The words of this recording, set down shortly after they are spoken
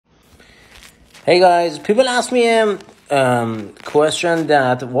Hey guys, people ask me a question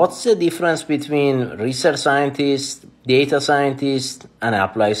that what's the difference between research scientist, data scientist, and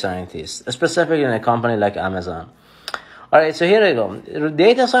applied scientist, specifically in a company like Amazon. Alright, so here we go.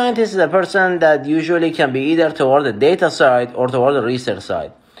 Data scientist is a person that usually can be either toward the data side or toward the research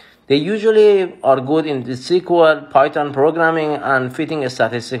side. They usually are good in the SQL, Python programming, and fitting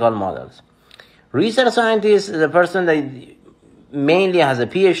statistical models. Research scientist is a person that mainly has a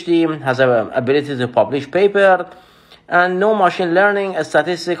PhD, has an ability to publish paper, and know machine learning,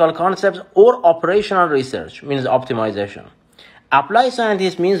 statistical concepts, or operational research, means optimization. Applied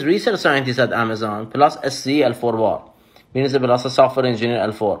scientist means research scientist at Amazon, plus SC L4 bar, means plus a software engineer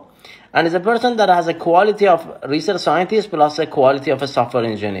L4. And is a person that has a quality of research scientist plus a quality of a software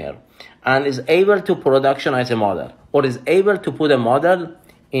engineer, and is able to productionize a model, or is able to put a model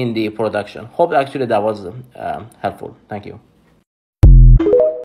in the production. Hope actually that was helpful. Thank you.